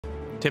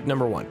Tip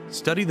number 1,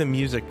 study the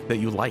music that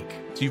you like.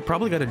 So you've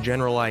probably got a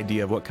general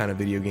idea of what kind of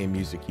video game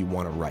music you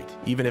want to write.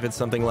 Even if it's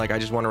something like, I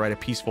just want to write a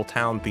peaceful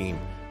town theme,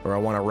 or I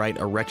want to write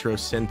a retro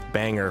synth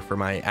banger for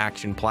my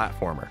action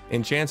platformer.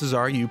 And chances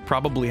are you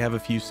probably have a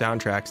few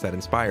soundtracks that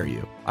inspire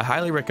you. I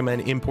highly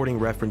recommend importing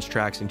reference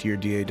tracks into your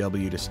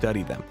DAW to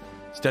study them.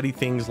 Study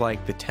things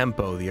like the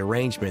tempo, the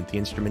arrangement, the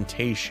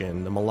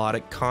instrumentation, the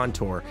melodic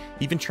contour,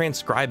 even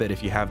transcribe it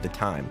if you have the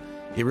time.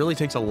 It really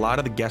takes a lot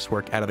of the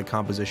guesswork out of the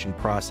composition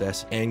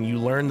process, and you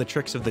learn the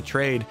tricks of the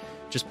trade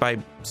just by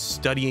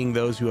studying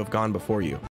those who have gone before you.